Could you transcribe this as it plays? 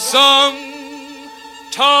Sometimes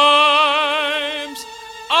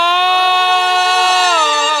I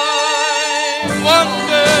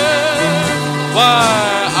wonder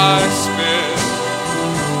why I spend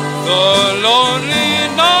the lonely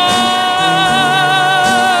night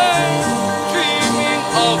dreaming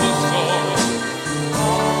of a song.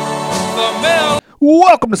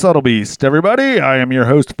 Welcome to Subtle Beast, everybody. I am your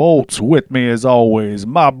host, Foltz. With me, as always,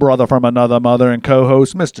 my brother from another mother and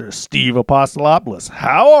co-host, Mr. Steve Apostolopoulos.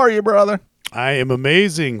 How are you, brother? I am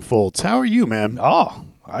amazing, Foltz. How are you, man? Oh,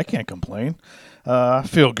 I can't complain. I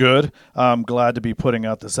feel good. I'm glad to be putting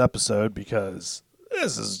out this episode because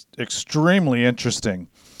this is extremely interesting.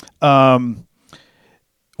 We're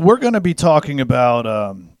going to be talking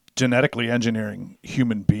about genetically engineering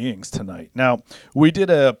human beings tonight. Now, we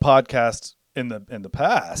did a podcast in the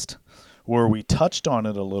past where we touched on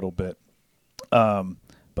it a little bit,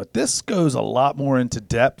 but this goes a lot more into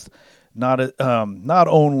depth. Not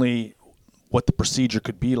only what the procedure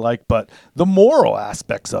could be like, but the moral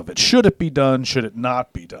aspects of it. Should it be done? Should it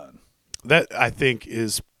not be done? That, I think,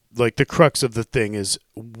 is like the crux of the thing is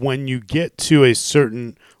when you get to a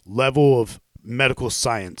certain level of medical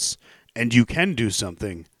science and you can do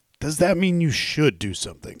something, does that mean you should do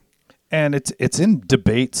something? And it's in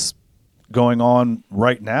debates going on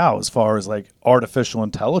right now as far as like artificial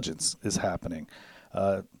intelligence is happening.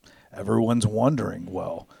 Everyone's wondering,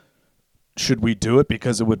 well, should we do it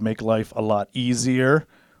because it would make life a lot easier,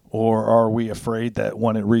 or are we afraid that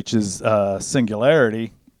when it reaches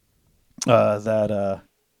singularity that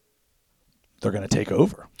they're going to take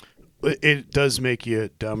over? It does make you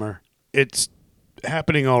dumber. It's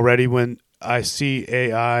happening already when I see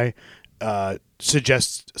AI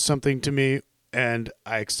suggest something to me and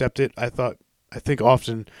I accept it. I think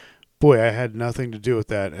often, boy, I had nothing to do with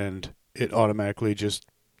that, and it automatically just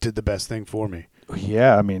did the best thing for me.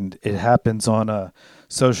 Yeah, I mean, it happens on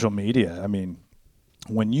social media. I mean,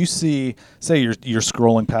 when you say you're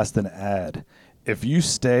scrolling past an ad, if you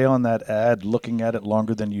stay on that ad looking at it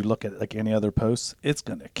longer than you look at like any other posts, it's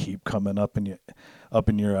gonna keep coming up in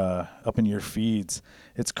your feeds.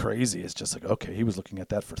 It's crazy. It's just like, okay, he was looking at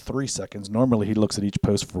that for 3 seconds. Normally, he looks at each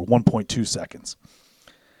post for 1.2 seconds.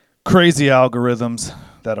 Crazy algorithms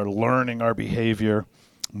that are learning our behavior.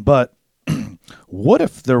 But what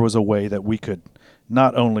if there was a way that we could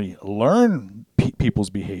not only learn people's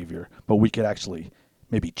behavior, but we could actually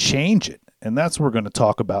maybe change it? And that's what we're going to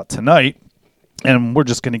talk about tonight. And we're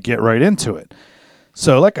just going to get right into it.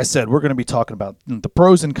 So like I said, we're going to be talking about the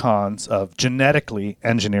pros and cons of genetically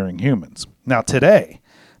engineering humans. Now today,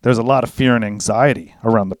 there's a lot of fear and anxiety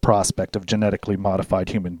around the prospect of genetically modified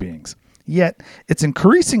human beings. Yet, it's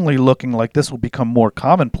increasingly looking like this will become more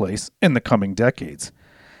commonplace in the coming decades.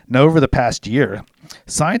 Now, over the past year,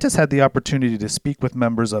 scientists had the opportunity to speak with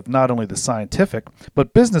members of not only the scientific,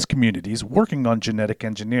 but business communities working on genetic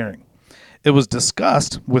engineering. It was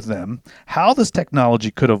discussed with them how this technology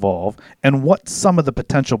could evolve and what some of the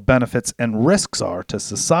potential benefits and risks are to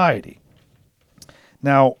society.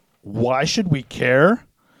 Now, why should we care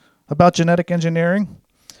about genetic engineering?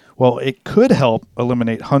 Well, it could help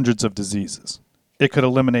eliminate hundreds of diseases. It could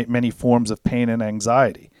eliminate many forms of pain and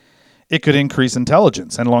anxiety. It could increase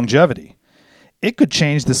intelligence and longevity. It could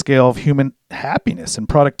change the scale of human happiness and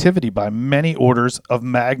productivity by many orders of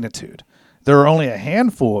magnitude. There are only a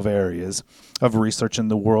handful of areas of research in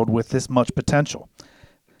the world with this much potential.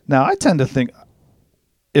 Now, I tend to think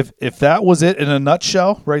if that was it in a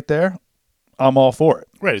nutshell right there, I'm all for it.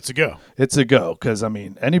 Right, it's a go. It's a go because, I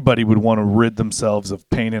mean, anybody would want to rid themselves of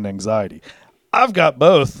pain and anxiety. I've got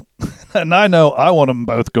both, and I know I want them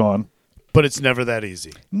both gone. But it's never that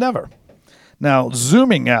easy. Never. Now,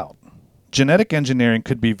 zooming out, genetic engineering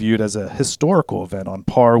could be viewed as a historical event on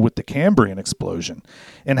par with the Cambrian explosion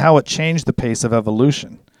and how it changed the pace of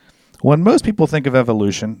evolution. When most people think of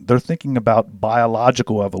evolution, they're thinking about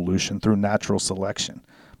biological evolution through natural selection.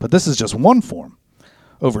 But this is just one form.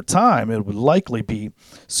 Over time, it would likely be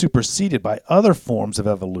superseded by other forms of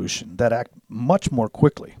evolution that act much more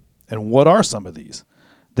quickly. And what are some of these?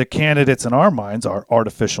 The candidates in our minds are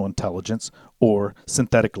artificial intelligence or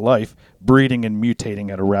synthetic life, breeding and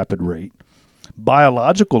mutating at a rapid rate.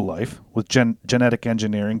 Biological life, with genetic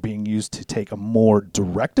engineering being used to take a more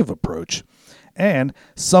directive approach. And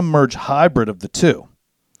some merge hybrid of the two.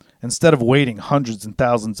 Instead of waiting hundreds and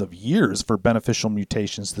thousands of years for beneficial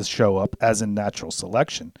mutations to show up, as in natural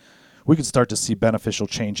selection, we could start to see beneficial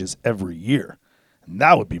changes every year. And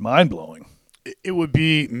that would be mind-blowing. It would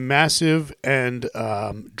be massive and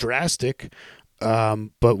drastic,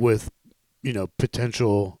 but with,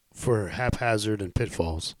 potential for haphazard and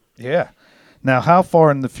pitfalls. Yeah. Now, how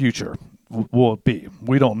far in the future will it be?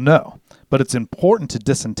 We don't know. But it's important to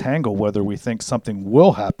disentangle whether we think something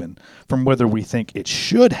will happen from whether we think it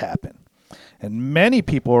should happen. And many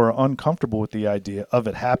people are uncomfortable with the idea of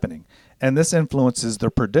it happening, and this influences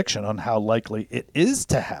their prediction on how likely it is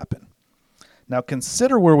to happen. Now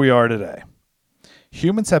consider where we are today.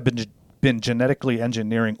 Humans have been genetically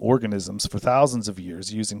engineering organisms for thousands of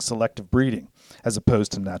years using selective breeding as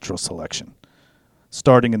opposed to natural selection.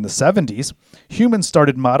 Starting in the 70s, humans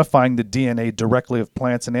started modifying the DNA directly of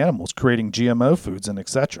plants and animals, creating GMO foods and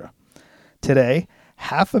etc. Today,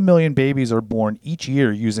 500,000 babies are born each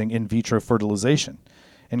year using in vitro fertilization.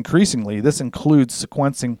 Increasingly, this includes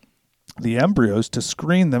sequencing the embryos to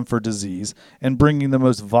screen them for disease and bringing the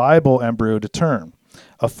most viable embryo to term,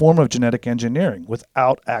 a form of genetic engineering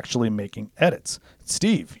without actually making edits.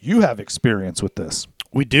 Steve, you have experience with this.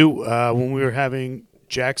 We do. When we were having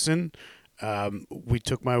Jackson, we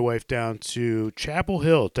took my wife down to Chapel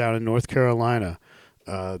Hill down in North Carolina,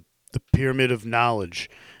 the Pyramid of Knowledge,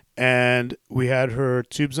 and we had her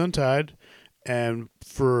tubes untied, and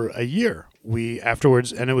for a year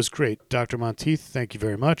afterwards, and it was great. Dr. Monteith, thank you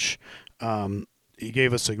very much. He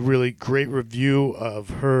gave us a really great review of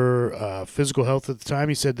her physical health at the time.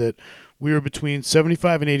 He said that we were between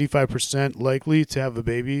 75 and 85% likely to have a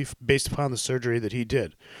baby based upon the surgery that he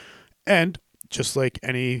did. And just like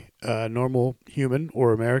any normal human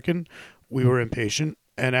or American, we were impatient.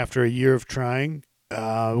 And after a year of trying,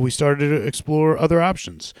 we started to explore other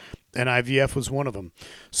options. And IVF was one of them.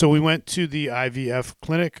 So we went to the IVF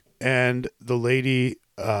clinic, and the lady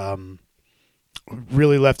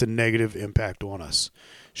really left a negative impact on us.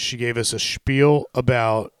 She gave us a spiel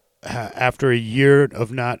about after a year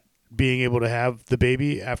of not being able to have the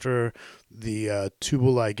baby, after the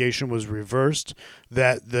tubal ligation was reversed,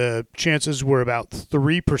 that the chances were about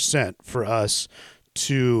 3% for us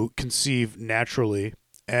to conceive naturally,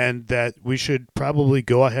 and that we should probably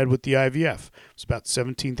go ahead with the IVF. It's about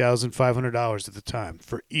 $17,500 at the time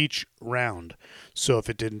for each round. So if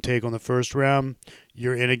it didn't take on the first round,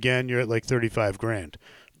 you're in again, you're at like $35,000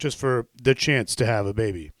 just for the chance to have a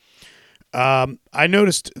baby. I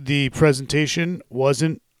noticed the presentation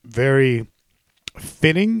wasn't very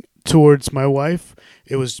fitting towards my wife.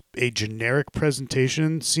 It was a generic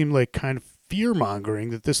presentation, seemed like kind of fear-mongering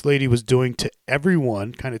that this lady was doing to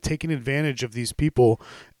everyone, kind of taking advantage of these people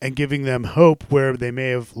and giving them hope where they may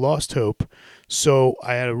have lost hope. So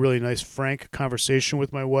I had a really nice, frank conversation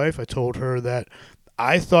with my wife. I told her that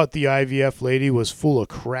I thought the IVF lady was full of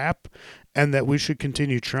crap and that we should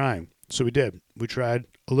continue trying. So we did. We tried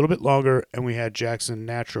a little bit longer, and we had Jackson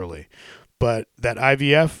naturally. But that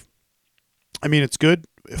IVF, I mean, it's good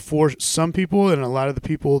for some people, and a lot of the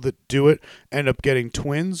people that do it end up getting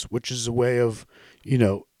twins, which is a way of,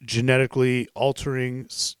 genetically altering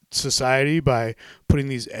society by putting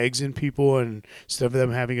these eggs in people, and instead of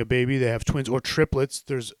them having a baby, they have twins or triplets.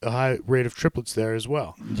 There's a high rate of triplets there as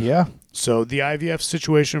well. Yeah. So the IVF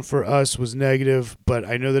situation for us was negative, but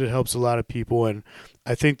I know that it helps a lot of people, and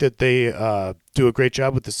I think that they do a great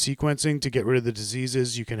job with the sequencing to get rid of the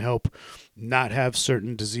diseases. You can help not have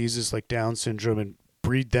certain diseases like Down syndrome and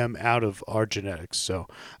breed them out of our genetics. So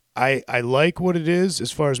I like what it is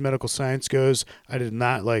as far as medical science goes. I did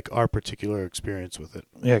not like our particular experience with it.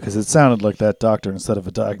 Yeah, because it sounded like that doctor, instead of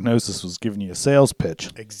a diagnosis, was giving you a sales pitch.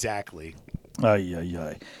 Exactly.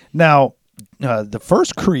 Now, the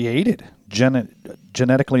first created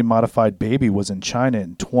genetically modified baby was in China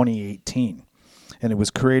in 2018, and it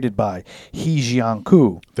was created by He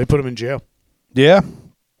Jiankui. They put him in jail. Yeah.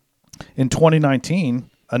 In 2019,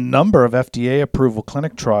 a number of FDA approval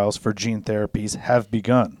clinic trials for gene therapies have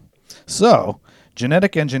begun. So,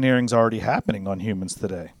 genetic engineering is already happening on humans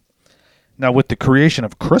today. Now, with the creation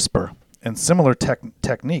of CRISPR and similar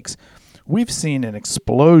techniques, we've seen an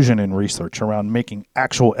explosion in research around making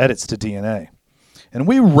actual edits to DNA. And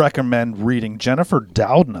we recommend reading Jennifer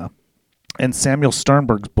Doudna and Samuel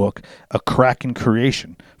Sternberg's book, A Crack in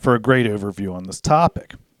Creation, for a great overview on this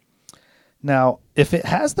topic. Now, if it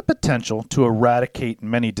has the potential to eradicate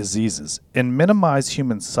many diseases and minimize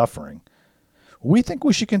human suffering, we think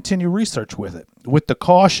we should continue research with it, with the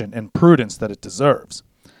caution and prudence that it deserves.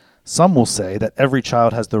 Some will say that every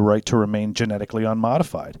child has the right to remain genetically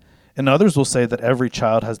unmodified, and others will say that every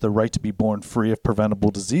child has the right to be born free of preventable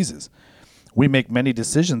diseases. We make many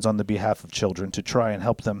decisions on the behalf of children to try and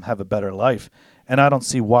help them have a better life, and I don't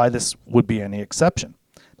see why this would be any exception.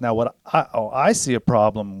 Now, what I see a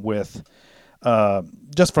problem with,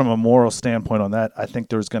 just from a moral standpoint on that, I think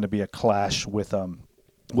there's going to be a clash with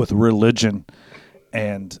religion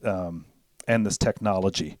and this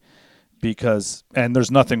technology, and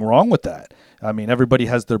there's nothing wrong with that. I mean, everybody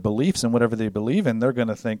has their beliefs, and whatever they believe in, they're going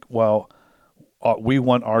to think, well, we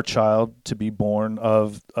want our child to be born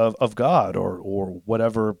of God or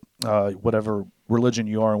whatever religion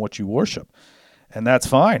you are and what you worship. And that's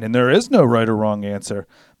fine. And there is no right or wrong answer.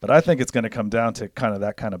 But I think it's going to come down to kind of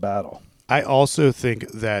that kind of battle. I also think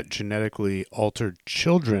that genetically altered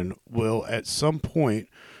children will at some point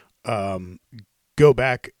go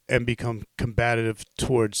back and become combative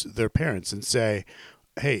towards their parents and say,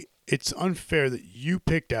 hey, it's unfair that you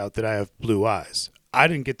picked out that I have blue eyes. I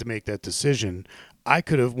didn't get to make that decision. I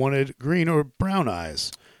could have wanted green or brown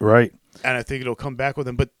eyes. Right. And I think it'll come back with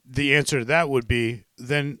them. But the answer to that would be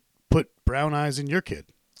then put brown eyes in your kid.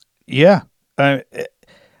 Yeah. I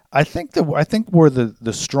think where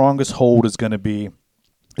the strongest hold is going to be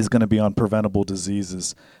on preventable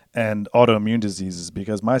diseases and autoimmune diseases,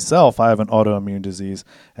 because myself, I have an autoimmune disease,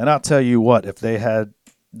 and I'll tell you what, if they had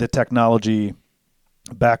the technology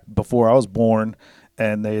back before I was born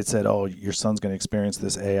and they had said, oh, your son's going to experience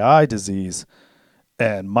this AI disease,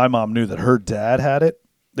 and my mom knew that her dad had it,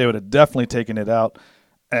 they would have definitely taken it out.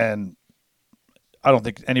 And I don't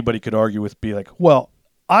think anybody could argue with be like, well,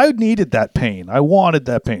 I needed that pain. I wanted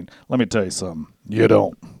that pain. Let me tell you something. You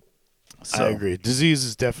don't. So, I agree. Disease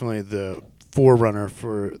is definitely the forerunner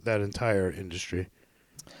for that entire industry.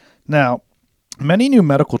 Now, many new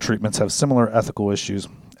medical treatments have similar ethical issues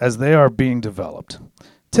as they are being developed.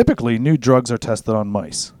 Typically, new drugs are tested on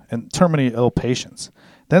mice and terminally ill patients,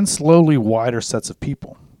 then slowly wider sets of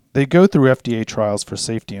people. They go through FDA trials for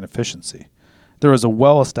safety and efficiency. There is a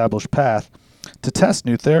well-established path to test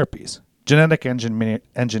new therapies. Genetic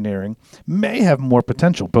engineering may have more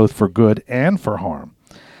potential both for good and for harm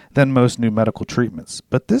than most new medical treatments,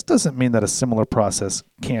 but this doesn't mean that a similar process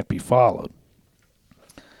can't be followed.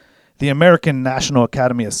 The American National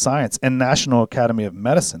Academy of Science and National Academy of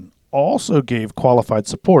Medicine also gave qualified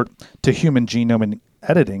support to human genome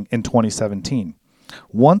editing in 2017.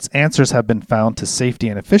 Once answers have been found to safety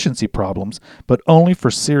and efficiency problems, but only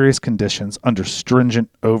for serious conditions under stringent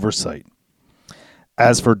oversight.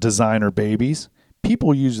 As for designer babies,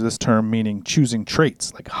 people use this term meaning choosing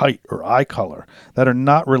traits like height or eye color that are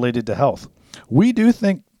not related to health. We do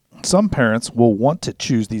think some parents will want to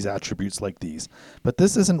choose these attributes like these, but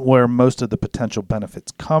this isn't where most of the potential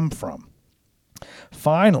benefits come from.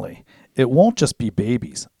 Finally, it won't just be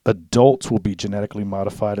babies. Adults will be genetically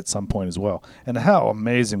modified at some point as well. And how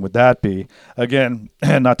amazing would that be? Again,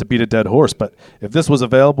 not to beat a dead horse, but if this was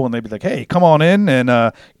available and they'd be like, hey, come on in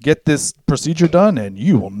and get this procedure done and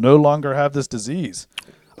you will no longer have this disease.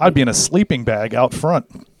 I'd be in a sleeping bag out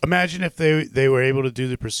front. Imagine if they were able to do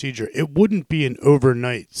the procedure. It wouldn't be an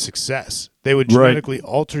overnight success. They would genetically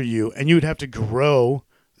alter you, and you would have to grow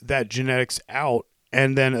that genetics out,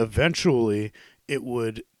 and then eventually it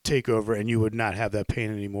would take over and you would not have that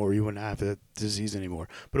pain anymore. You wouldn't have that disease anymore.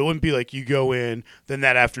 But it wouldn't be like you go in, then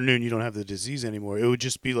that afternoon you don't have the disease anymore. It would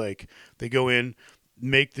just be like they go in,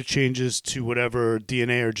 make the changes to whatever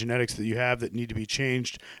DNA or genetics that you have that need to be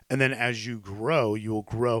changed, and then as you grow, you will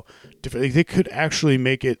grow differently. They could actually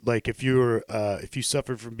make it like if you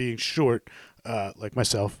suffered from being short, like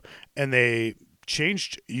myself, and they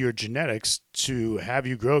changed your genetics to have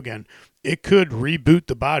you grow again, it could reboot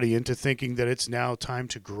the body into thinking that it's now time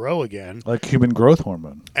to grow again. Like human growth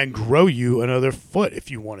hormone. And grow you another foot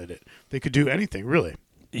if you wanted it. They could do anything, really.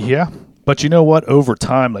 Yeah. But you know what? Over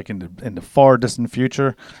time, like in the far distant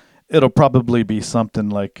future, it'll probably be something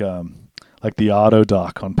like the auto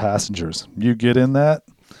dock on passengers. You get in that,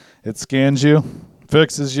 it scans you,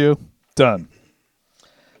 fixes you, done.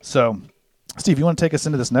 So, Steve, you want to take us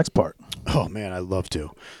into this next part? Oh, man, I'd love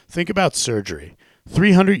to. Think about surgery.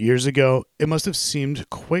 300 years ago, it must have seemed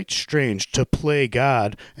quite strange to play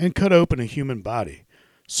God and cut open a human body.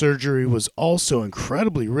 Surgery was also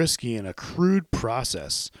incredibly risky and a crude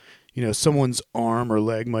process. You know, someone's arm or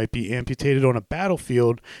leg might be amputated on a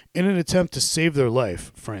battlefield in an attempt to save their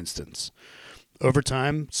life, for instance. Over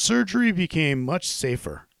time, surgery became much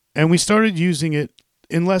safer, and we started using it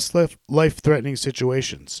in less life-threatening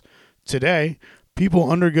situations. Today,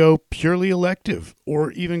 people undergo purely elective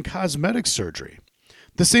or even cosmetic surgery.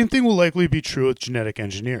 The same thing will likely be true with genetic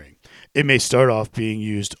engineering. It may start off being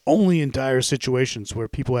used only in dire situations where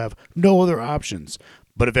people have no other options,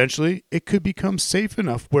 but eventually it could become safe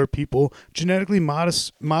enough where people genetically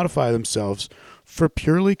modify themselves for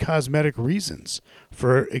purely cosmetic reasons.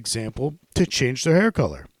 For example, to change their hair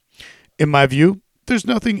color. In my view, there's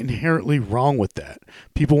nothing inherently wrong with that.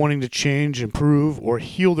 People wanting to change, improve, or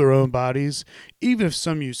heal their own bodies, even if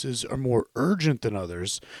some uses are more urgent than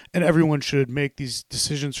others, and everyone should make these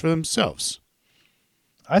decisions for themselves.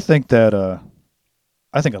 I think that a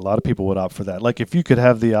lot of people would opt for that. Like if you could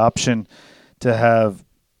have the option to have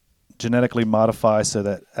genetically modify so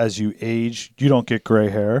that as you age, you don't get gray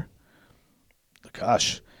hair.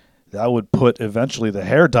 Gosh, that would put eventually the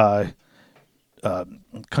hair dye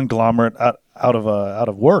conglomerate out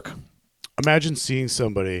of work. Imagine seeing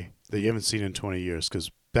somebody that you haven't seen in 20 years, because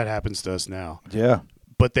that happens to us now. Yeah.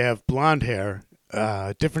 But they have blonde hair,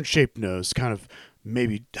 different shaped nose, kind of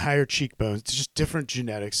maybe higher cheekbones, just different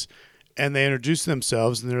genetics. And they introduce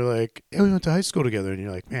themselves, and they're like, hey, we went to high school together. And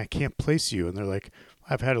you're like, man, I can't place you. And they're like,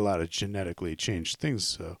 I've had a lot of genetically changed things.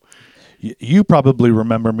 So You probably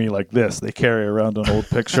remember me like this. They carry around an old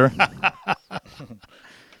picture.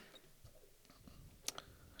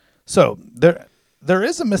 So there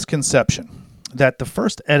is a misconception that the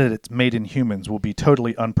first edits made in humans will be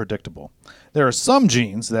totally unpredictable. There are some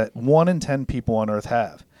genes that 1 in 10 people on Earth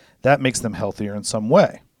have. That makes them healthier in some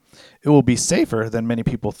way. It will be safer than many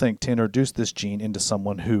people think to introduce this gene into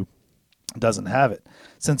someone who doesn't have it,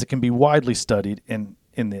 since it can be widely studied in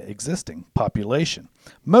the existing population.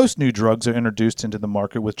 Most new drugs are introduced into the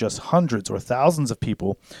market with just hundreds or thousands of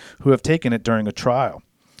people who have taken it during a trial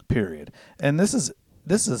period. And this is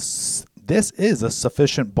a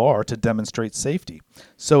sufficient bar to demonstrate safety.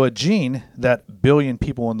 So a gene that billion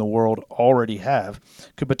people in the world already have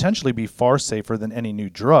could potentially be far safer than any new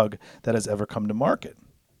drug that has ever come to market.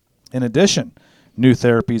 In addition, new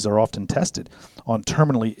therapies are often tested on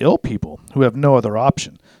terminally ill people who have no other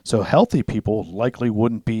option, so healthy people likely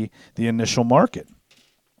wouldn't be the initial market.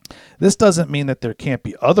 This doesn't mean that there can't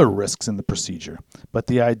be other risks in the procedure, but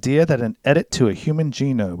the idea that an edit to a human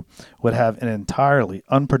genome would have an entirely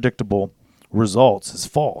unpredictable results is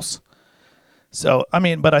false. So,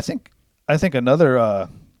 but I think another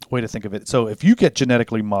way to think of it, so if you get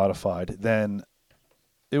genetically modified, then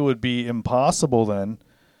it would be impossible then,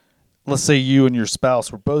 let's say you and your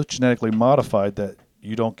spouse were both genetically modified, that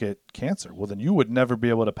you don't get cancer. Well, then you would never be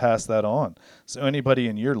able to pass that on. So anybody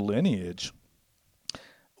in your lineage,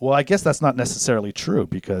 well, I guess that's not necessarily true,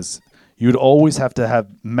 because you'd always have to have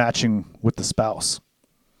matching with the spouse.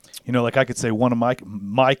 Like I could say one of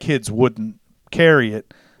my kids wouldn't carry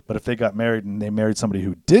it, but if they got married and they married somebody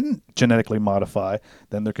who didn't genetically modify,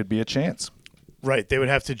 then there could be a chance. right, they would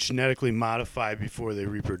have to genetically modify before they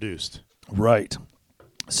reproduced. Right.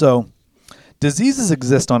 So diseases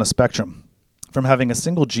exist on a spectrum, from having a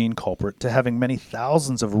single gene culprit to having many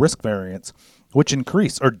thousands of risk variants, which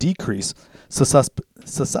increase or decrease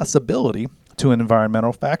susceptibility to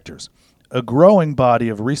environmental factors. A growing body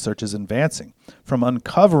of research is advancing from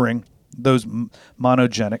uncovering those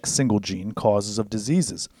monogenic single gene causes of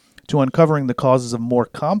diseases to uncovering the causes of more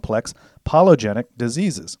complex polygenic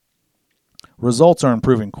diseases. Results are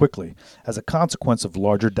improving quickly as a consequence of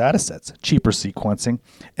larger datasets, cheaper sequencing,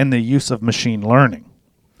 and the use of machine learning.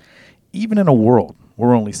 Even in a world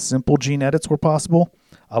where only simple gene edits were possible,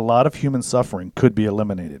 a lot of human suffering could be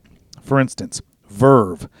eliminated. For instance,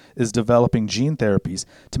 Verve is developing gene therapies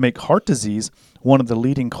to make heart disease, one of the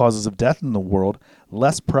leading causes of death in the world,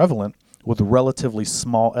 less prevalent with relatively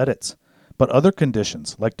small edits. But other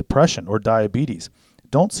conditions, like depression or diabetes,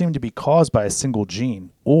 don't seem to be caused by a single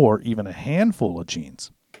gene or even a handful of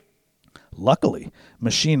genes. Luckily,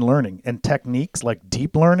 machine learning and techniques like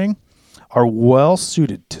deep learning are well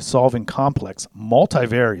suited to solving complex,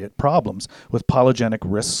 multivariate problems with polygenic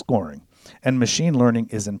risk scoring, and machine learning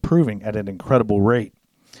is improving at an incredible rate.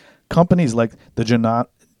 Companies like the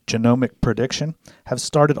Genomic Prediction have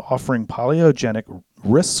started offering polygenic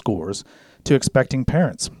risk scores to expecting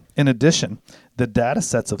parents. In addition, the data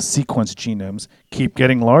sets of sequenced genomes keep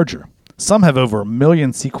getting larger. Some have over 1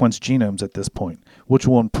 million sequenced genomes at this point, which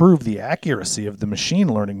will improve the accuracy of the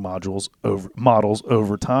machine learning models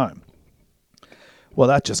over time. Well,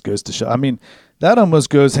 that just goes to show. That almost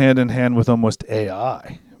goes hand in hand with almost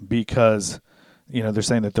AI, because they're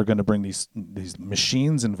saying that they're going to bring these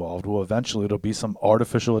machines involved. Well, eventually it'll be some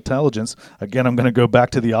artificial intelligence. Again, I'm going to go back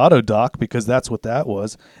to the AutoDoc, because that's what that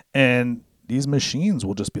was. And these machines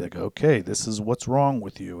will just be like, okay, this is what's wrong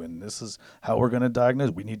with you, and this is how we're going to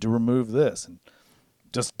diagnose. We need to remove this, and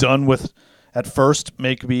just done with. At first,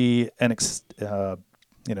 maybe an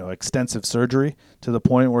extensive surgery to the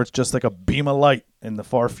point where it's just like a beam of light in the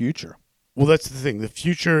far future. Well, that's the thing. The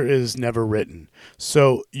future is never written.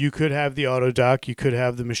 So you could have the AutoDoc, you could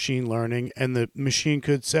have the machine learning, and the machine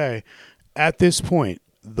could say, at this point,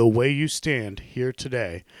 the way you stand here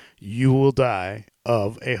today, you will die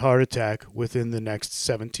of a heart attack within the next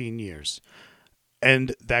 17 years.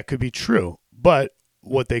 And that could be true. But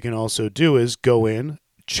what they can also do is go in,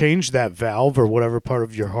 change that valve or whatever part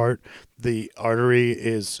of your heart the artery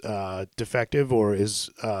is defective or is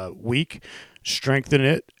weak, strengthen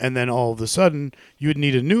it, and then all of a sudden you would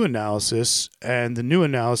need a new analysis, and the new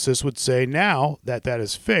analysis would say now that that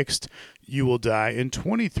is fixed, you will die in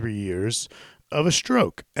 23 years of a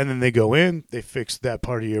stroke. And then they go in, they fix that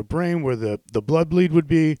part of your brain where the blood bleed would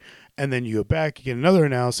be, and then you go back, you get another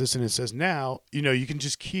analysis, and it says now, you can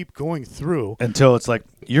just keep going through. Until it's like,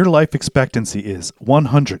 your life expectancy is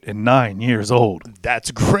 109 years old. That's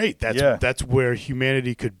great. That's where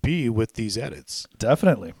humanity could be with these edits.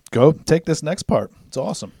 Definitely. Go take this next part. It's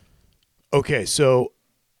awesome. Okay, so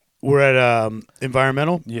we're at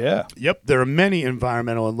environmental. Yeah. Yep, there are many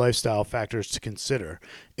environmental and lifestyle factors to consider,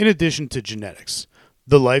 in addition to genetics.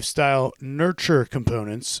 The lifestyle nurture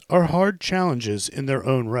components are hard challenges in their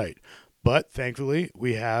own right, but thankfully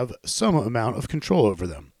we have some amount of control over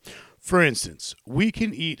them. For instance, we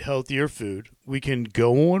can eat healthier food, we can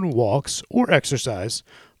go on walks or exercise,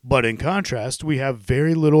 but in contrast, we have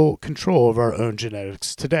very little control of our own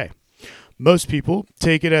genetics today. Most people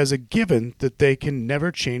take it as a given that they can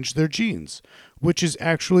never change their genes, which is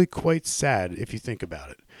actually quite sad if you think about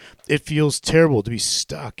it. It feels terrible to be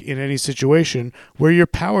stuck in any situation where you're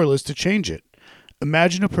powerless to change it.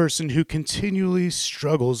 Imagine a person who continually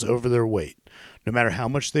struggles over their weight, no matter how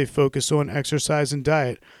much they focus on exercise and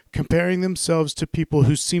diet, comparing themselves to people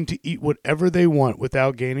who seem to eat whatever they want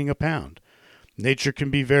without gaining a pound. Nature can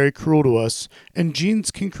be very cruel to us, and genes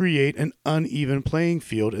can create an uneven playing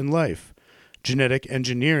field in life. Genetic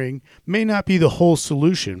engineering may not be the whole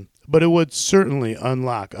solution, but it would certainly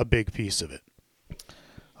unlock a big piece of it.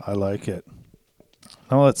 I like it.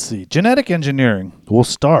 Now let's see. Genetic engineering will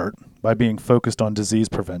start by being focused on disease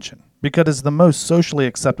prevention because it's the most socially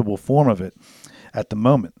acceptable form of it at the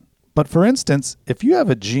moment. But for instance, if you have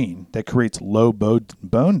a gene that creates low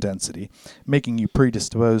bone density, making you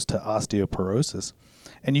predisposed to osteoporosis,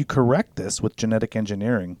 and you correct this with genetic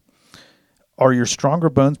engineering, are your stronger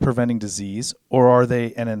bones preventing disease, or are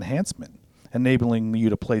they an enhancement, enabling you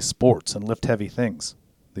to play sports and lift heavy things?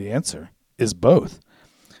 The answer is both.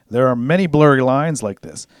 There are many blurry lines like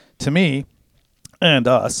this. To me and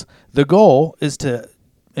us, the goal is to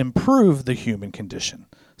improve the human condition.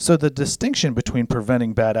 So the distinction between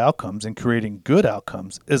preventing bad outcomes and creating good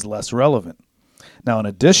outcomes is less relevant. Now, in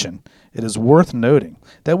addition, it is worth noting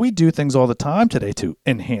that we do things all the time today to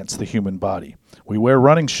enhance the human body. We wear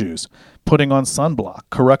running shoes, putting on sunblock,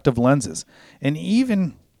 corrective lenses, and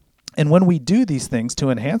when we do these things to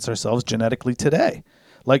enhance ourselves genetically today,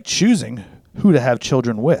 like choosing who to have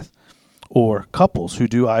children with, or couples who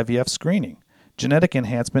do IVF screening. Genetic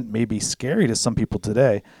enhancement may be scary to some people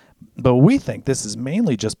today, but we think this is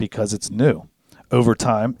mainly just because it's new. Over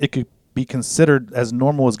time, it could be considered as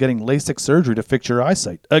normal as getting LASIK surgery to fix your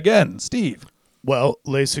eyesight. Again, Steve. Well,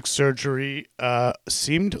 LASIK surgery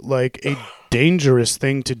seemed like a dangerous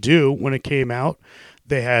thing to do when it came out.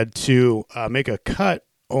 They had to make a cut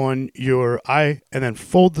on your eye and then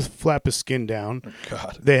fold the flap of skin down. Oh,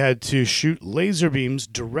 God. They had to shoot laser beams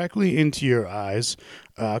directly into your eyes,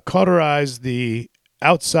 cauterize the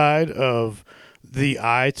outside of the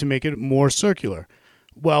eye to make it more circular.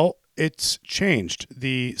 Well, it's changed.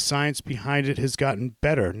 The science behind it has gotten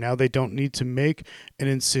better. Now they don't need to make an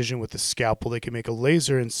incision with a scalpel. They can make a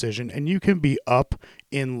laser incision, and you can be up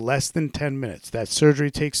in less than 10 minutes. That surgery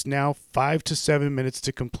takes now 5 to 7 minutes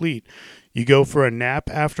to complete. You go for a nap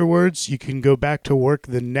afterwards. You can go back to work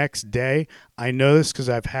the next day. I know this because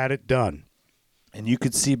I've had it done. And you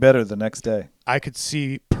could see better the next day. I could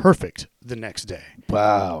see perfect the next day.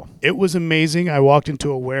 Wow. It was amazing. I walked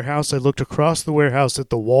into a warehouse. I looked across the warehouse at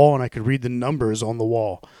the wall, and I could read the numbers on the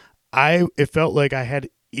wall. It felt like I had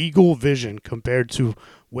eagle vision compared to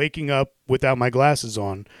waking up without my glasses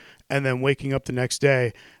on and then waking up the next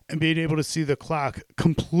day and being able to see the clock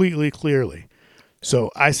completely clearly.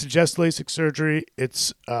 So I suggest LASIK surgery.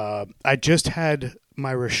 I just had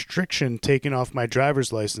my restriction taken off my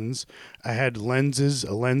driver's license. I had a lens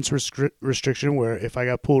restriction where if I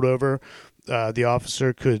got pulled over, the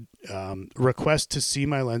officer could request to see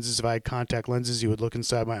my lenses. If I had contact lenses, he would look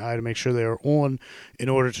inside my eye to make sure they were on in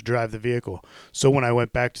order to drive the vehicle. So when I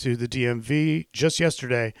went back to the DMV just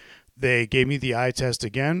yesterday, they gave me the eye test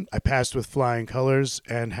again. I passed with flying colors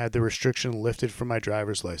and had the restriction lifted from my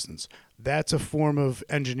driver's license. That's a form of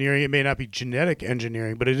engineering. It may not be genetic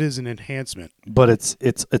engineering, but it is an enhancement. But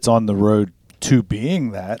it's on the road to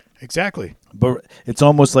being that. Exactly. But it's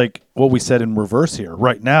almost like what we said in reverse here.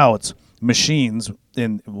 Right now it's machines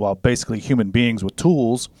basically human beings with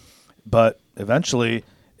tools, but eventually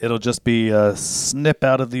it'll just be a snip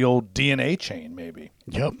out of the old DNA chain maybe.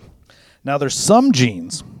 Yep. Now there's some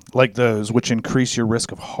genes like those which increase your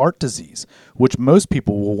risk of heart disease, which most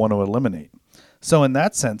people will want to eliminate. So in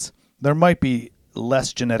that sense, there might be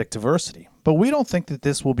less genetic diversity. But we don't think that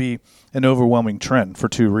this will be an overwhelming trend for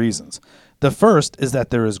two reasons. The first is that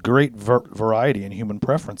there is great variety in human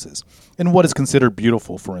preferences, in what is considered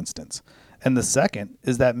beautiful, for instance. And the second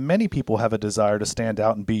is that many people have a desire to stand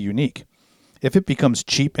out and be unique. If it becomes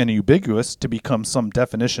cheap and ubiquitous to become some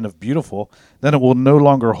definition of beautiful, then it will no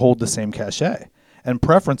longer hold the same cachet, and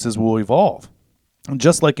preferences will evolve. And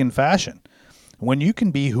just like in fashion, when you can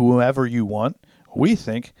be whoever you want, we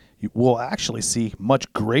think you will actually see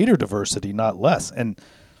much greater diversity, not less. And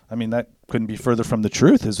I mean, that couldn't be further from the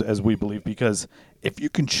truth as we believe, because if you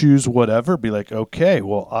can choose whatever, be like, okay,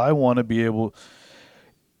 well, I want to be able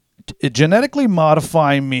to genetically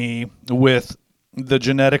modify me with the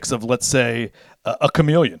genetics of, let's say, a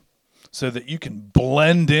chameleon, so that you can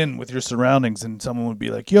blend in with your surroundings, and someone would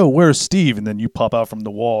be like, yo, where's Steve? And then you pop out from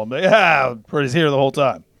the wall and be like, yeah, he's here the whole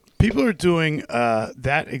time. People are doing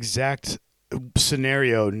that exact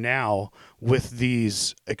scenario now with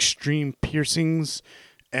these extreme piercings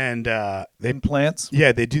and Implants?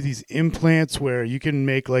 Yeah, they do these implants where you can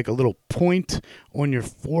make like a little point on your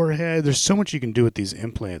forehead. There's so much you can do with these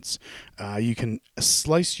implants. You can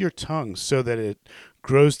slice your tongue so that it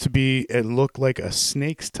grows to be and look like a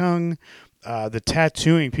snake's tongue. The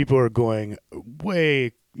tattooing, people are going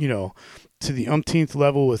way, to the umpteenth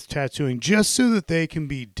level with tattooing, just so that they can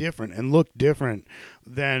be different and look different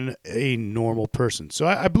than a normal person. So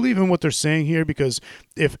I believe in what they're saying here, because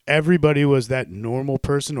if everybody was that normal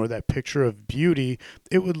person or that picture of beauty,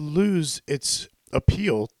 it would lose its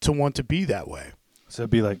appeal to want to be that way. So it'd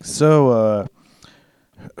be like, who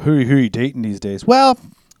are you dating these days? Well,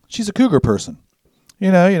 she's a cougar person.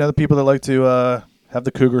 You know, the people that like to have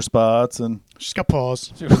the cougar spots, and She's got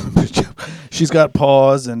paws. she's got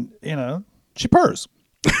paws, and she purrs.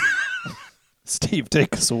 Steve,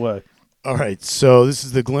 take us away. All right, so this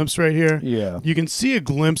is the glimpse right here. Yeah. You can see a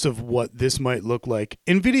glimpse of what this might look like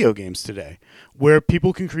in video games today, where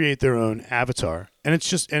people can create their own avatar. And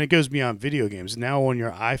it goes beyond video games. Now on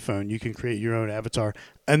your iPhone, you can create your own avatar,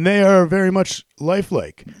 and they are very much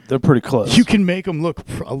lifelike. They're pretty close. You can make them look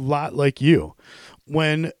a lot like you.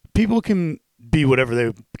 When people can be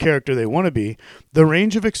whatever character they want to be, the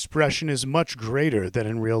range of expression is much greater than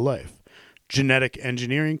in real life. Genetic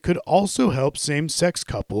engineering could also help same-sex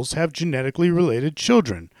couples have genetically related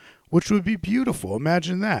children, which would be beautiful.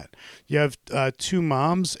 Imagine that. You have two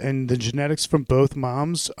moms, and the genetics from both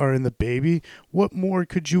moms are in the baby. What more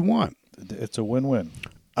could you want? It's a win-win.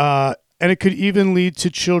 And it could even lead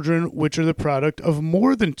to children which are the product of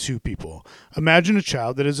more than two people. Imagine a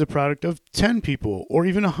child that is a product of 10 people or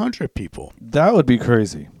even 100 people. That would be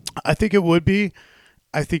crazy. I think it would be.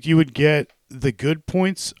 I think you would get the good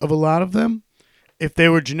points of a lot of them. If they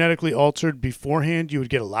were genetically altered beforehand, you would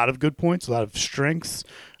get a lot of good points, a lot of strengths.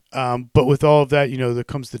 But with all of that, there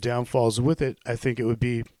comes the downfalls with it. I think it would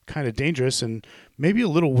be kind of dangerous and maybe a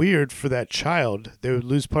little weird for that child. They would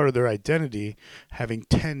lose part of their identity having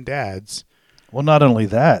 10 dads. Well, not only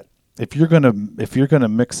that, if you're gonna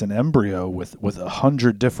mix an embryo with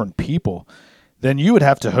 100 different people, then you would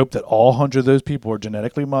have to hope that all 100 of those people are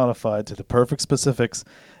genetically modified to the perfect specifics.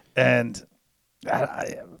 And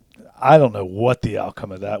I don't know what the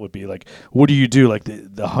outcome of that would be. Like, what do you do? Like the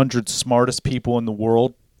 100 smartest people in the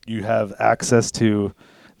world, you have access to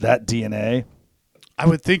that DNA? I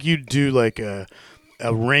would think you'd do like a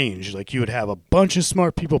range. Like you would have a bunch of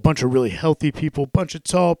smart people, a bunch of really healthy people, a bunch of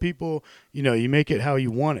tall people. You make it how you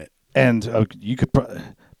want it. And you could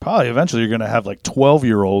probably eventually you're going to have like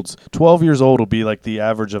 12-year-olds. 12 years old will be like the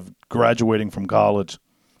average of graduating from college.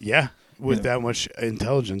 Yeah, with that much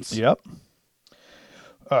intelligence. Yep.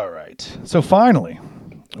 All right. So finally,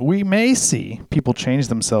 we may see people change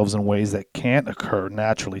themselves in ways that can't occur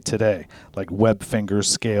naturally today, like web fingers,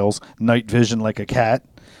 scales, night vision like a cat.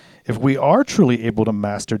 If we are truly able to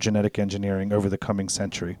master genetic engineering over the coming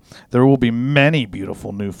century, there will be many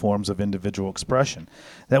beautiful new forms of individual expression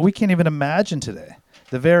that we can't even imagine today.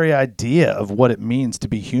 The very idea of what it means to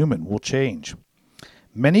be human will change.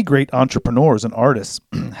 Many great entrepreneurs and artists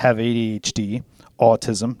have ADHD,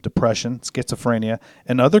 autism, depression, schizophrenia,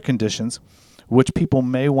 and other conditions which people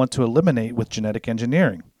may want to eliminate with genetic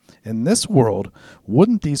engineering. In this world,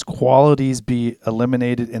 wouldn't these qualities be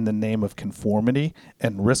eliminated in the name of conformity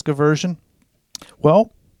and risk aversion?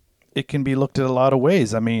 Well, it can be looked at a lot of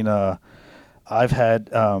ways. I mean, I've had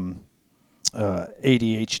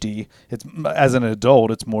ADHD. It's as an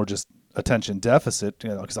adult, it's more just attention deficit,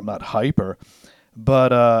 because I'm not hyper.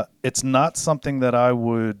 But it's not something that I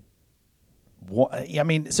would. But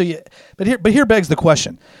here begs the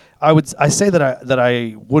question: I say that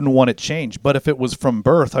I wouldn't want it changed, but if it was from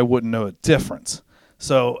birth, I wouldn't know a difference.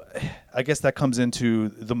 So I guess that comes into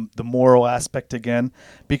the moral aspect again,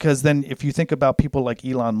 because then if you think about people like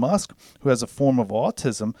Elon Musk, who has a form of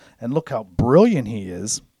autism, and look how brilliant he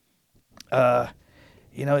is,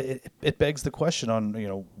 it begs the question on,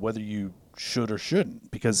 whether you should or shouldn't,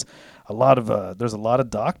 because there's a lot of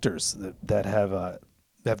doctors that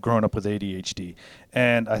have grown up with ADHD.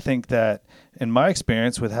 And I think that in my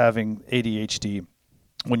experience with having ADHD,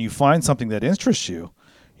 when you find something that interests you,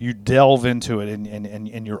 you delve into it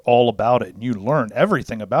and you're all about it and you learn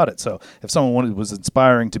everything about it. So if someone was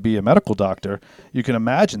inspiring to be a medical doctor, you can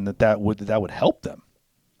imagine that would help them.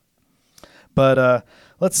 But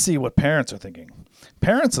let's see what parents are thinking.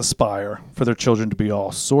 Parents aspire for their children to be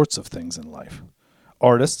all sorts of things in life.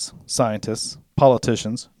 Artists, scientists,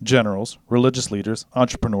 politicians, generals, religious leaders,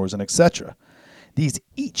 entrepreneurs, and etc. These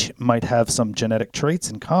each might have some genetic traits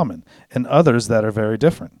in common and others that are very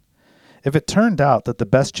different. If it turned out that the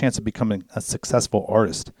best chance of becoming a successful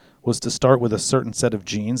artist was to start with a certain set of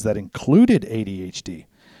genes that included ADHD,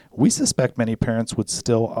 we suspect many parents would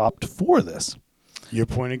still opt for this. Your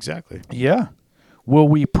point exactly. Yeah. Will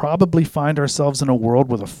we probably find ourselves in a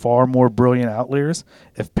world with a far more brilliant outliers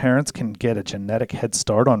if parents can get a genetic head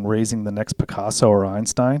start on raising the next Picasso or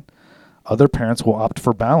Einstein? Other parents will opt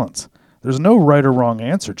for balance. There's no right or wrong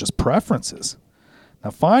answer, just preferences. Now,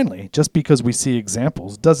 finally, just because we see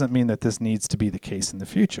examples doesn't mean that this needs to be the case in the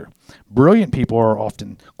future. Brilliant people are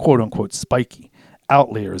often, quote-unquote, spiky,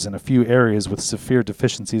 outliers in a few areas with severe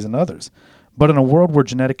deficiencies in others. But in a world where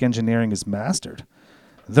genetic engineering is mastered,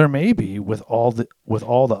 there may be with all the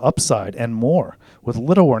upside and more, with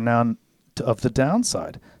little or none of the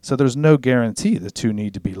downside. So there's no guarantee the two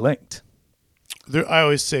need to be linked. I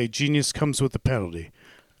always say genius comes with a penalty.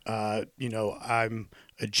 I'm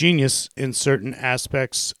a genius in certain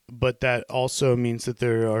aspects, but that also means that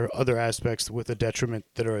there are other aspects with a detriment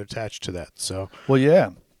that are attached to that. So, well,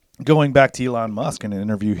 yeah. Going back to Elon Musk, in an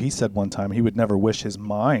interview, he said one time he would never wish his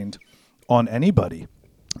mind on anybody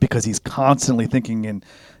because he's constantly thinking, and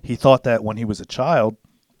he thought that when he was a child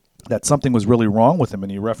that something was really wrong with him.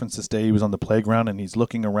 And he referenced this day he was on the playground and he's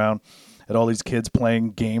looking around at all these kids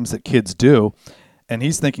playing games that kids do. And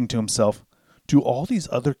he's thinking to himself, do all these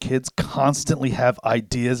other kids constantly have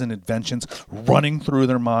ideas and inventions running through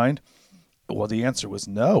their mind? Well, the answer was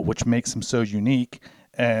no, which makes him so unique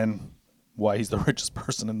and why he's the richest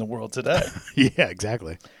person in the world today. Yeah,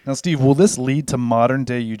 exactly. Now, Steve, will this lead to modern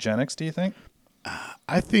day eugenics, do you think?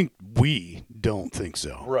 I think we don't think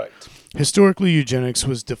so. Right. Historically, eugenics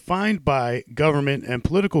was defined by government and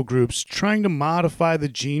political groups trying to modify the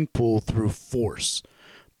gene pool through force.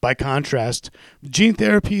 By contrast, gene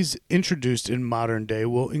therapies introduced in modern day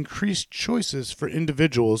will increase choices for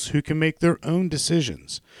individuals who can make their own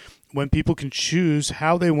decisions. When people can choose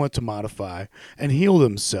how they want to modify and heal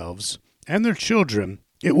themselves and their children,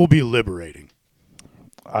 it will be liberating.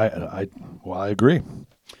 I agree.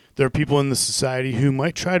 There are people in the society who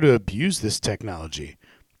might try to abuse this technology,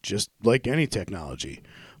 just like any technology.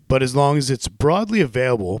 But as long as it's broadly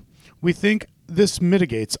available, we think this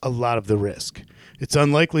mitigates a lot of the risk. It's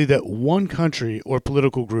unlikely that one country or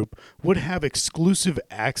political group would have exclusive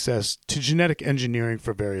access to genetic engineering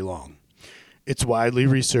for very long. It's widely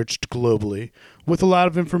researched globally, with a lot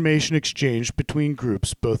of information exchanged between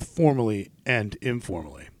groups both formally and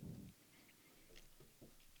informally.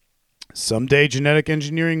 Someday, genetic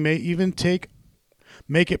engineering may even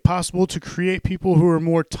make it possible to create people who are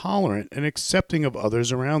more tolerant and accepting of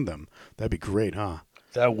others around them. That'd be great, huh?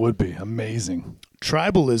 That would be amazing.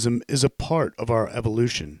 Tribalism is a part of our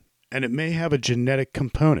evolution, and it may have a genetic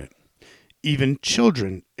component. Even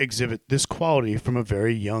children exhibit this quality from a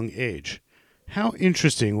very young age. How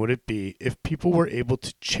interesting would it be if people were able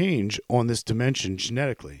to change on this dimension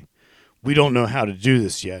genetically? We don't know how to do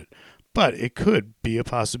this yet, but it could be a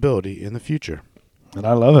possibility in the future. And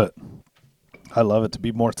I love it. I love it to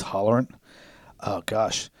be more tolerant. Oh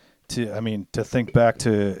gosh. To think back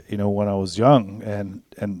to, when I was young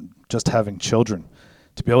and just having children,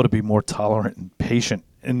 to be able to be more tolerant and patient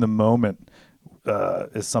in the moment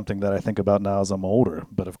is something that I think about now as I'm older.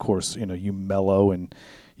 But of course, you mellow and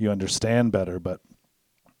you understand better. But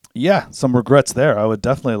yeah, some regrets there. I would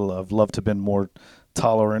definitely love to have been more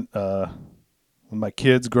tolerant with my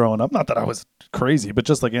kids growing up. Not that I was crazy, but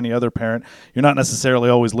just like any other parent, you're not necessarily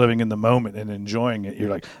always living in the moment and enjoying it. You're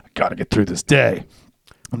like, I got to get through this day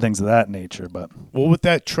and things of that nature. But well, with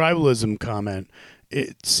that tribalism comment,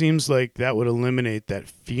 it seems like that would eliminate that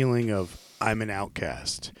feeling of I'm an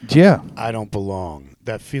outcast. Yeah. I don't belong.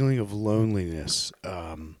 That feeling of loneliness.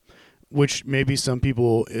 which maybe some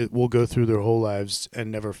people will go through their whole lives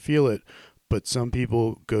and never feel it, but some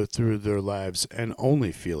people go through their lives and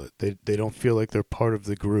only feel it. They don't feel like they're part of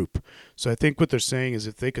the group. So I think what they're saying is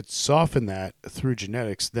if they could soften that through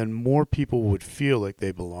genetics, then more people would feel like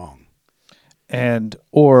they belong.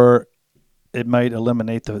 Or it might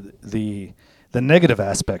eliminate the negative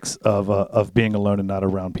aspects of being alone and not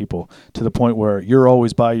around people, to the point where you're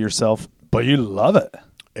always by yourself, but you love it.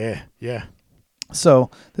 Yeah.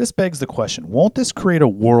 So this begs the question, won't this create a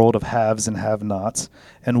world of haves and have-nots?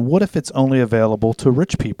 And what if it's only available to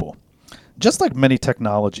rich people? Just like many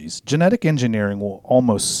technologies, genetic engineering will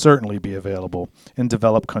almost certainly be available in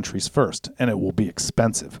developed countries first, and it will be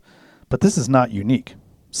expensive. But this is not unique.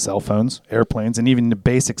 Cell phones, airplanes, and even the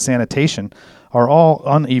basic sanitation are all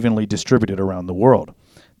unevenly distributed around the world.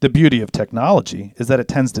 The beauty of technology is that it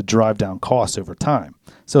tends to drive down costs over time,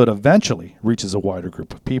 so it eventually reaches a wider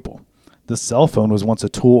group of people. The cell phone was once a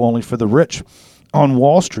tool only for the rich on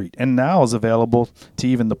Wall Street, and now is available to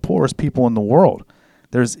even the poorest people in the world.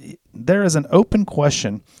 There is an open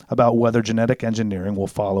question about whether genetic engineering will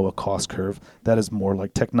follow a cost curve that is more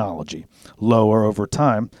like technology, lower over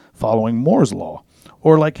time following Moore's law,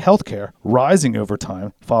 or like healthcare, rising over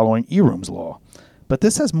time following Eroom's law. But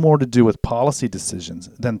this has more to do with policy decisions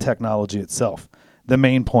than technology itself. The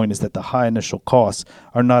main point is that the high initial costs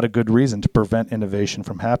are not a good reason to prevent innovation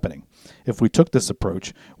from happening. If we took this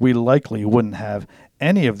approach, we likely wouldn't have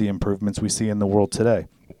any of the improvements we see in the world today.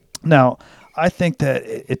 Now, I think that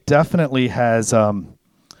it definitely has the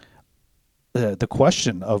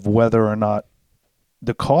question of whether or not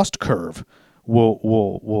the cost curve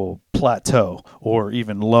will plateau or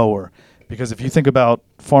even lower. Because if you think about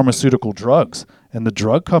pharmaceutical drugs and the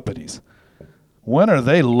drug companies, when are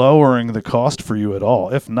they lowering the cost for you at all?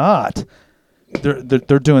 If not,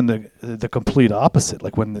 they're doing the complete opposite.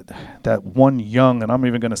 Like when that one young, and I'm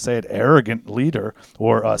even going to say it, arrogant leader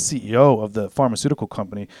or CEO of the pharmaceutical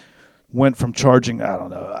company went from charging, I don't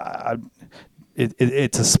know,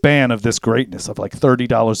 it's a span of this greatness of like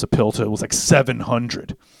 $30 a pill to it was like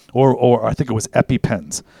 $700, or I think it was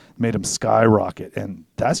EpiPens made them skyrocket, and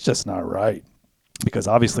that's just not right, because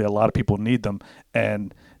obviously a lot of people need them,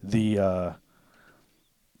 and they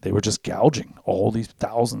were just gouging all these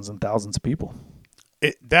thousands and thousands of people.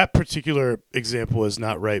 That particular example is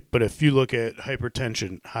not right, but if you look at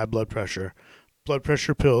hypertension, high blood pressure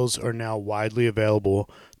pills are now widely available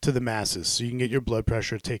to the masses, so you can get your blood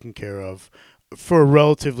pressure taken care of for a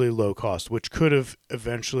relatively low cost, which could have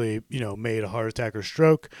eventually, made a heart attack or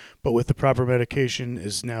stroke, but with the proper medication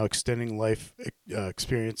is now extending life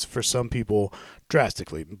experience for some people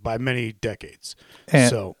drastically by many decades.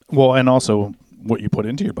 And also what you put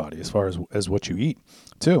into your body as far as what you eat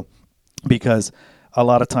too, because a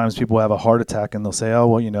lot of times people have a heart attack and they'll say, oh,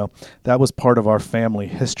 well, that was part of our family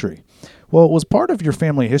history. Well, it was part of your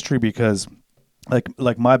family history because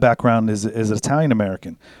like my background is Italian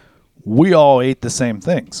American. We all ate the same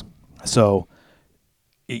things. So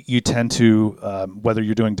you tend to, whether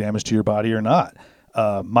you're doing damage to your body or not.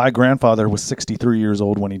 My grandfather was 63 years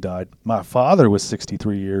old when he died. My father was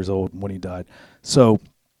 63 years old when he died. So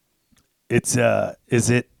it's is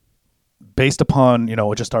it based upon,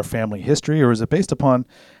 just our family history, or is it based upon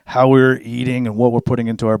how we're eating and what we're putting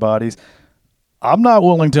into our bodies? I'm not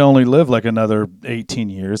willing to only live like another 18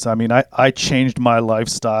 years. I mean, I changed my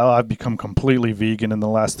lifestyle. I've become completely vegan in the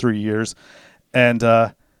last 3 years. And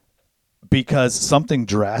because something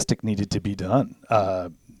drastic needed to be done.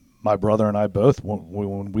 My brother and I both,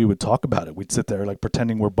 when we would talk about it, we'd sit there like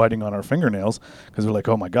pretending we're biting on our fingernails because we're like,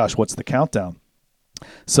 oh my gosh, what's the countdown?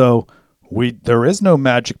 So there is no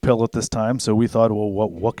magic pill at this time. So we thought, well,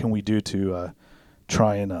 what can we do to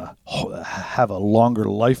try and have a longer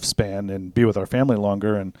lifespan and be with our family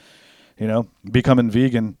longer, and becoming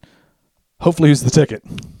vegan hopefully is the ticket.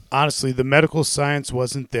 Honestly, the medical science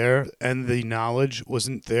wasn't there and the knowledge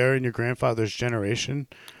wasn't there in your grandfather's generation.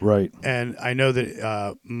 Right. And I know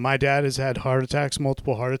that my dad has had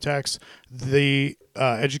multiple heart attacks. The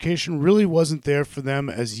education really wasn't there for them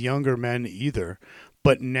as younger men either.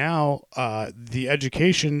 But now the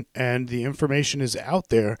education and the information is out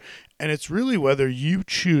there, and it's really whether you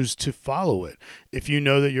choose to follow it. If you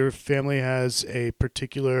know that your family has a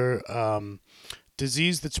particular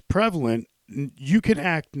disease that's prevalent, you can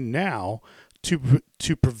act now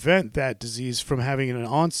to prevent that disease from having an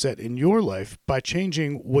onset in your life by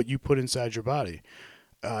changing what you put inside your body.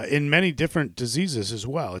 In many different diseases as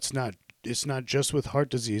well. It's not it's not just with heart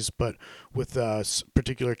disease, but with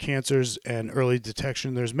particular cancers and early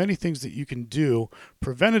detection. There's many things that you can do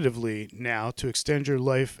preventatively now to extend your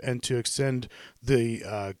life and to extend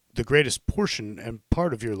the greatest portion and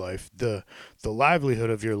part of your life, the livelihood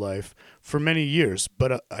of your life for many years.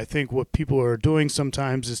 But I think what people are doing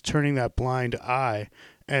sometimes is turning that blind eye,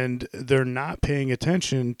 and they're not paying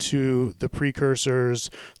attention to the precursors.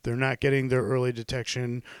 They're not getting their early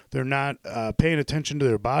detection. They're not paying attention to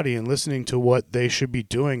their body and listening to what they should be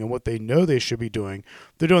doing and what they know they should be doing.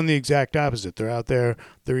 They're doing the exact opposite. They're out there,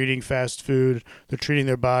 they're eating fast food, they're treating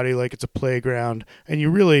their body like it's a playground, and you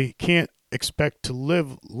really can't expect to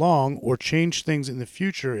live long or change things in the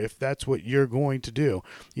future if that's what you're going to do.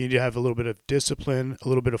 You need to have a little bit of discipline, a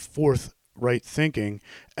little bit of forthright thinking,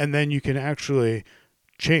 and then you can actually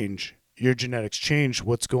change your genetics, change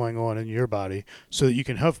what's going on in your body so that you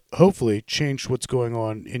can hopefully change what's going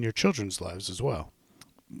on in your children's lives as well.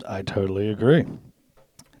 I totally agree.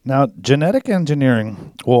 Now, genetic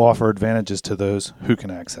engineering will offer advantages to those who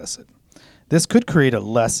can access it. This could create a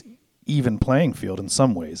less even playing field in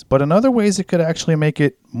some ways, but in other ways it could actually make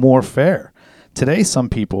it more fair. Today, some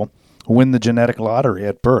people win the genetic lottery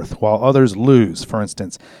at birth, while others lose, for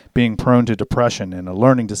instance, being prone to depression and a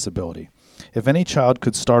learning disability. If any child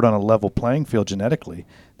could start on a level playing field genetically,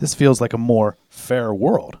 this feels like a more fair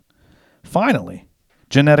world. Finally,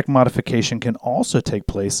 genetic modification can also take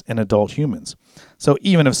place in adult humans. So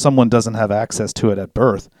even if someone doesn't have access to it at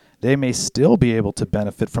birth, they may still be able to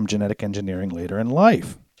benefit from genetic engineering later in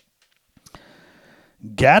life.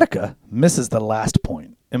 Gattaca misses the last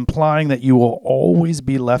point, implying that you will always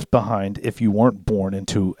be left behind if you weren't born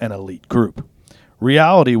into an elite group.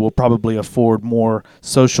 Reality will probably afford more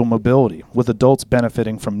social mobility, with adults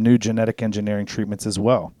benefiting from new genetic engineering treatments as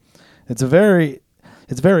well. It's a very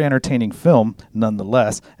entertaining film,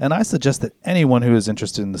 nonetheless, and I suggest that anyone who is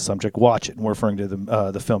interested in the subject watch it. And we're referring to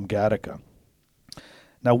the film Gattaca.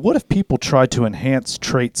 Now, what if people tried to enhance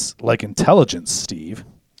traits like intelligence, Steve?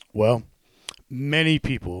 Well, many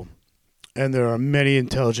people, and there are many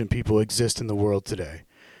intelligent people exist in the world today,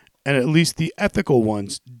 and at least the ethical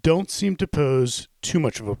ones don't seem to pose too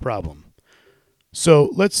much of a problem. So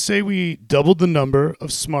let's say we doubled the number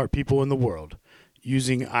of smart people in the world,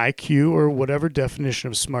 using IQ or whatever definition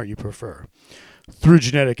of smart you prefer, through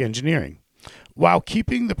genetic engineering, while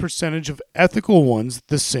keeping the percentage of ethical ones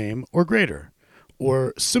the same or greater.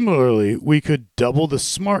 Or similarly, we could double the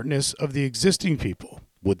smartness of the existing people.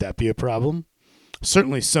 Would that be a problem?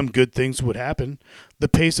 Certainly some good things would happen. The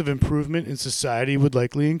pace of improvement in society would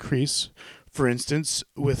likely increase. For instance,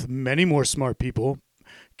 with many more smart people,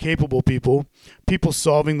 capable people, people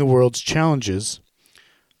solving the world's challenges.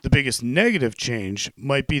 The biggest negative change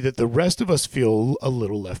might be that the rest of us feel a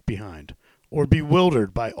little left behind or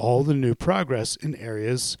bewildered by all the new progress in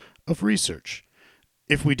areas of research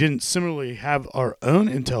if we didn't similarly have our own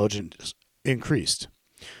intelligence increased.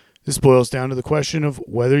 This boils down to the question of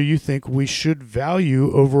whether you think we should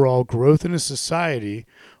value overall growth in a society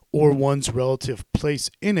or one's relative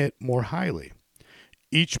place in it more highly.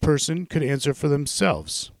 Each person could answer for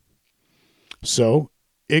themselves. So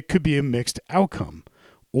it could be a mixed outcome,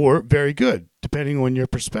 or very good, depending on your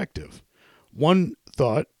perspective. One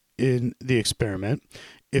thought in the experiment,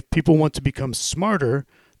 if people want to become smarter,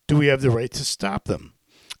 do we have the right to stop them?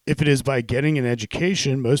 If it is by getting an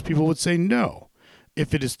education, most people would say no.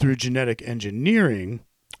 If it is through genetic engineering,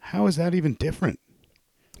 how is that even different?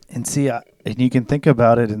 And see, and you can think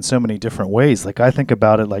about it in so many different ways. Like I think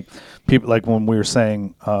about it like people, like when we were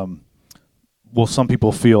saying, will some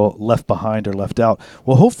people feel left behind or left out?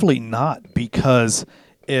 Well, hopefully not, because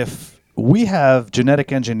if we have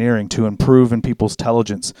genetic engineering to improve in people's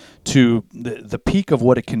intelligence to the peak of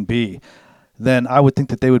what it can be, then I would think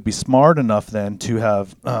that they would be smart enough then to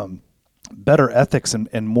have better ethics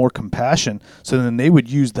and more compassion. So then they would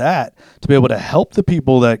use that to be able to help the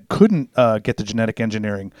people that couldn't get the genetic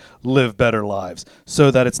engineering live better lives,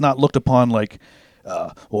 so that it's not looked upon like,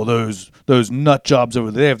 well, those nut jobs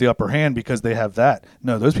over there have the upper hand because they have that.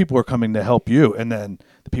 No, those people are coming to help you. And then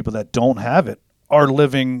the people that don't have it are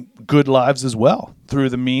living good lives as well through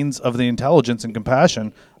the means of the intelligence and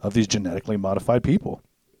compassion of these genetically modified people.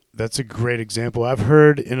 That's a great example. I've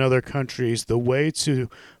heard in other countries the way to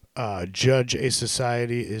judge a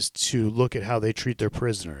society is to look at how they treat their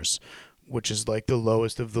prisoners, which is like the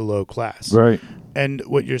lowest of the low class. Right. And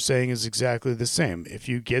what you're saying is exactly the same. If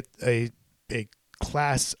you get a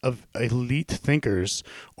class of elite thinkers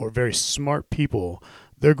or very smart people,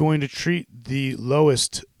 they're going to treat the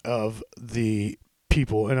lowest of the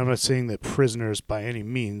people, and I'm not saying that prisoners by any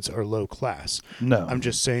means are low class. No. I'm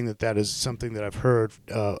just saying that is something that I've heard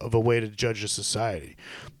of a way to judge a society.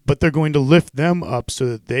 But they're going to lift them up so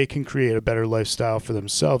that they can create a better lifestyle for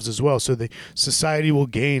themselves as well. So the society will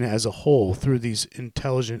gain as a whole through these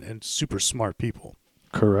intelligent and super smart people.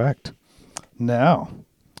 Correct. Now,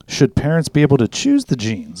 should parents be able to choose the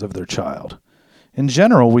genes of their child? In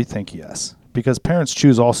general, we think yes, because parents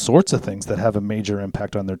choose all sorts of things that have a major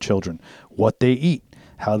impact on their children: what they eat,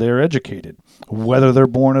 how they are educated, whether they're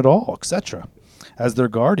born at all, etc. As their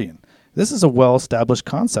guardian, this is a well-established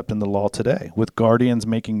concept in the law today, with guardians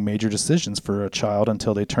making major decisions for a child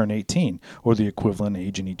until they turn 18, or the equivalent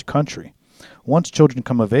age in each country. Once children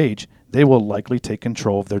come of age, they will likely take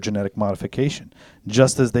control of their genetic modification,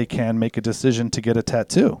 just as they can make a decision to get a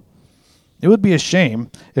tattoo. It would be a shame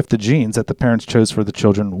if the genes that the parents chose for the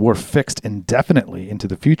children were fixed indefinitely into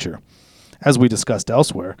the future. As we discussed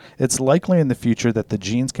elsewhere, it's likely in the future that the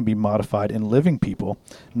genes can be modified in living people,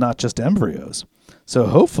 not just embryos. So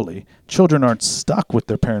hopefully, children aren't stuck with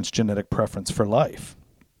their parents' genetic preference for life.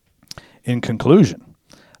 In conclusion,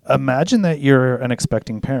 imagine that you're an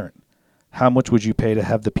expecting parent. How much would you pay to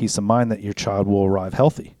have the peace of mind that your child will arrive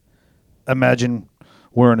healthy? Imagine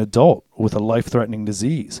we're an adult with a life-threatening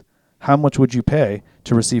disease. How much would you pay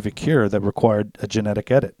to receive a cure that required a genetic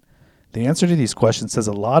edit? The answer to these questions says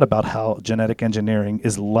a lot about how genetic engineering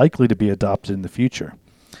is likely to be adopted in the future.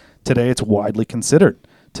 Today, it's widely considered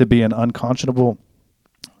to be unconscionable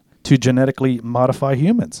to genetically modify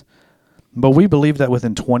humans. But we believe that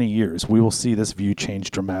within 20 years, we will see this view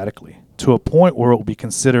change dramatically, to a point where it will be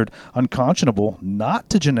considered unconscionable not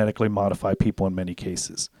to genetically modify people in many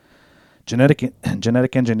cases. Genetic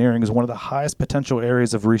engineering is one of the highest potential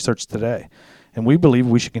areas of research today, and we believe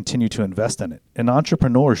we should continue to invest in it. And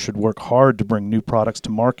entrepreneurs should work hard to bring new products to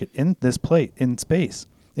market in this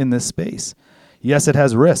space. Yes, it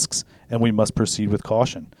has risks, and we must proceed with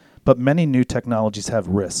caution. But many new technologies have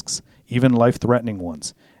risks, even life-threatening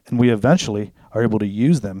ones, and we eventually are able to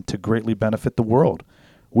use them to greatly benefit the world.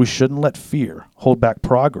 We shouldn't let fear hold back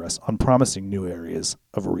progress on promising new areas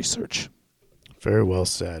of research. Very well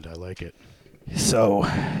said. I like it. So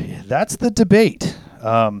that's the debate.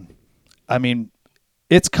 I mean,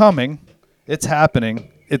 it's coming. It's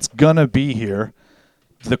happening. It's going to be here.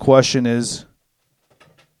 The question is,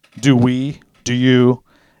 do you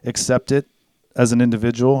accept it as an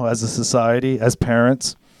individual, as a society, as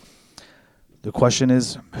parents? The question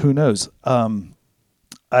is, who knows? I've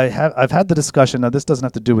had the discussion. Now, this doesn't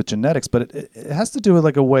have to do with genetics, but it has to do with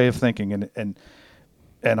like a way of thinking.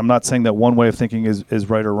 And I'm not saying that one way of thinking is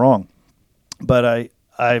right or wrong, but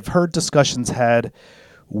I've heard discussions had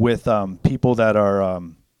with people that are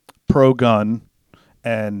pro-gun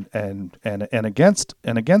and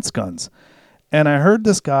against guns. And I heard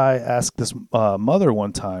this guy ask this mother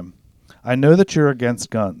one time, I know that you're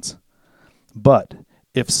against guns, but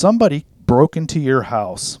if somebody broke into your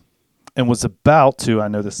house and was about to, I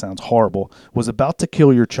know this sounds horrible, was about to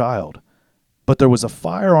kill your child, but there was a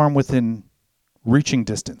firearm within reaching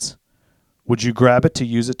distance, would you grab it to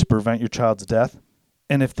use it to prevent your child's death?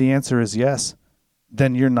 And if the answer is yes,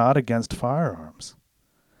 then you're not against firearms.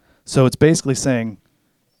 So it's basically saying,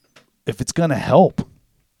 if it's going to help,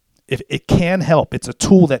 if it can help, it's a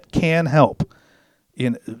tool that can help.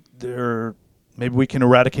 Maybe we can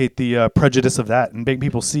eradicate the prejudice of that and make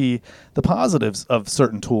people see the positives of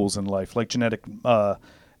certain tools in life, like genetic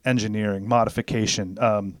engineering, modification,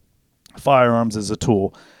 firearms as a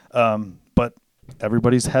tool. But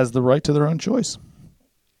everybody has the right to their own choice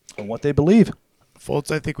on what they believe.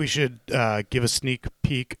 Foltz, I think we should give a sneak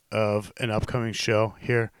peek of an upcoming show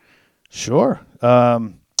here. Sure.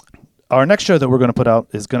 Our next show that we're going to put out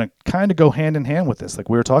is going to kind of go hand in hand with this. Like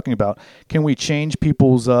we were talking about, can we change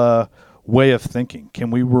people's way of thinking?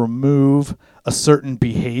 Can we remove a certain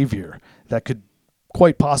behavior that could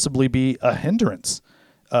quite possibly be a hindrance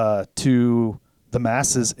to the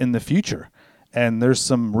masses in the future? And there's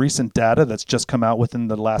some recent data that's just come out within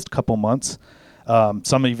the last couple months,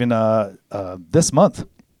 some even this month,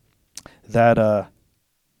 that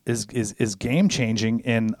is game changing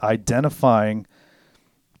in identifying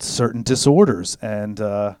certain disorders and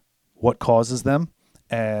what causes them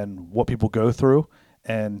and what people go through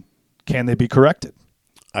and can they be corrected.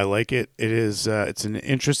 I like it. It is it's an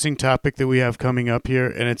interesting topic that we have coming up here,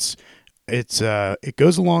 and it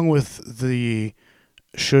goes along with the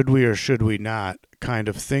should we or should we not kind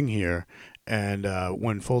of thing here. And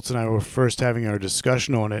when Foltz and I were first having our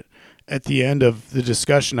discussion on it, at the end of the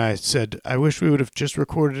discussion, I said, I wish we would have just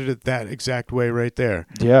recorded it that exact way right there.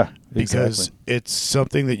 Yeah, because it's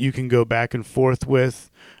something that you can go back and forth with,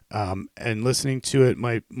 and listening to it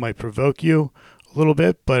might provoke you, a little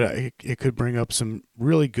bit, but it could bring up some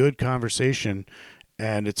really good conversation,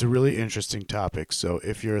 and it's a really interesting topic. So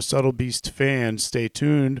if you're a Subtle Beast fan, stay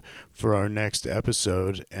tuned for our next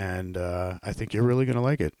episode, and I think you're really going to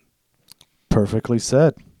like it. Perfectly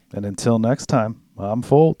said. And until next time, I'm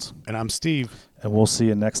Foltz. And I'm Steve. And we'll see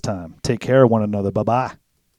you next time. Take care of one another. Bye-bye.